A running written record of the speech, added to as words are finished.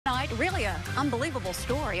Really an unbelievable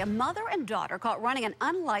story. A mother and daughter caught running an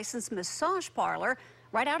unlicensed massage parlor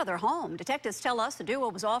right out of their home. Detectives tell us the duo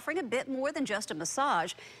was offering a bit more than just a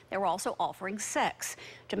massage. They were also offering sex.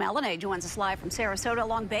 Jamel Lene joins us live from Sarasota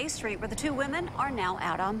along Bay Street, where the two women are now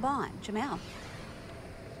out on bond. Jamel.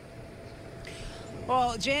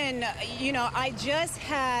 Well, Jen, I just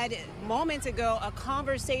had moments ago a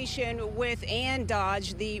conversation with Ann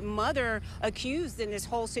Dodge, the mother accused in this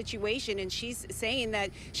whole situation, and she's saying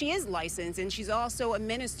that she is licensed and she's also a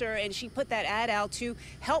minister, and she put that ad out to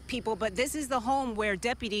help people. But this is the home where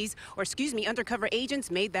undercover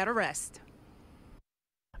agents made that arrest.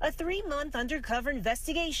 A 3-month undercover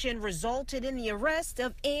investigation resulted in the arrest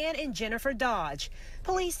of Ann and Jennifer Dodge.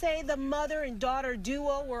 Police say the mother and daughter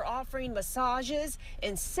duo were offering massages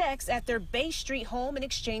and sex at their Bay Street home in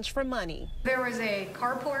exchange for money. There was a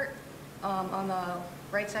carport on the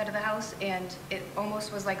right side of the house, and it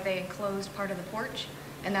almost was like they enclosed part of the porch,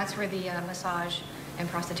 and that's where the massage and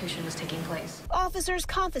prostitution was taking place. Officers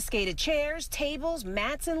confiscated chairs, tables,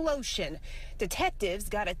 mats, and lotion. Detectives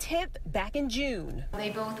got a tip back in June. They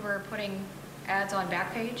both were putting ads on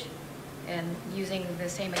Backpage and using the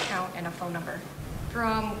same account and a phone number.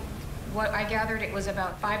 From what I gathered, it was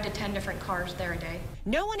about 5 to 10 different cars there a day.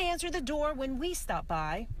 No one answered the door when we stopped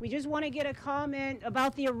by. We just want to get a comment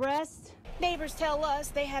about the arrest. Neighbors tell us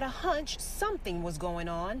they had a hunch something was going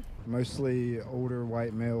on. Mostly older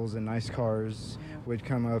white males in nice cars would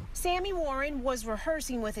come up. Sammy Warren was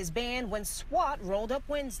rehearsing with his band when SWAT rolled up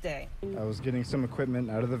Wednesday. I was getting some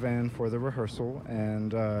equipment out of the van for the rehearsal,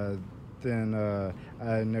 and then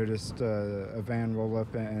I noticed a van roll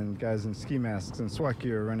up and guys in ski masks and SWAT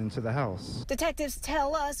gear run into the house. Detectives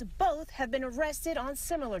tell us both have been arrested on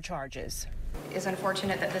similar charges. It's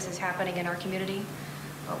unfortunate that this is happening in our community,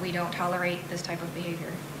 but we don't tolerate this type of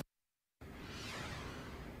behavior.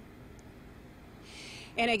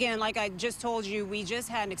 And again, like I just told you, we just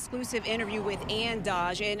had an exclusive interview with Ann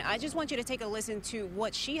Dodge, and I just want you to take a listen to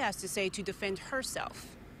what she has to say to defend herself.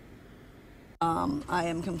 I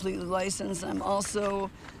am completely licensed. I'm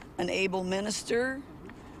also an able minister.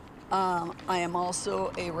 I am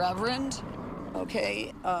also a reverend,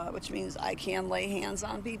 okay, which means I can lay hands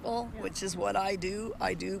on people, which is what I do.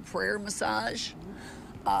 I do prayer massage.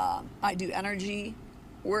 I do energy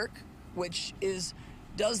work, which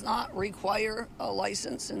does not require a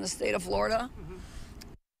license in the state of Florida.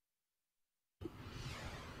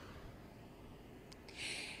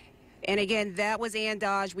 And again, that was Ann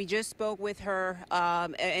Dodge. We just spoke with her.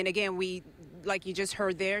 And again, like you just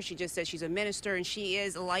heard there, she just said she's a minister and she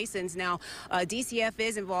is licensed. Now, DCF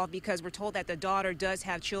is involved because we're told that the daughter does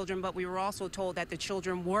have children, but we were also told that the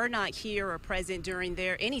children were not here or present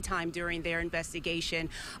anytime during their investigation.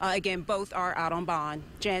 Again, both are out on bond.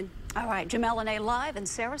 Jen? All right, Jamel Lene live in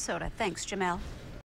Sarasota. Thanks, Jamel.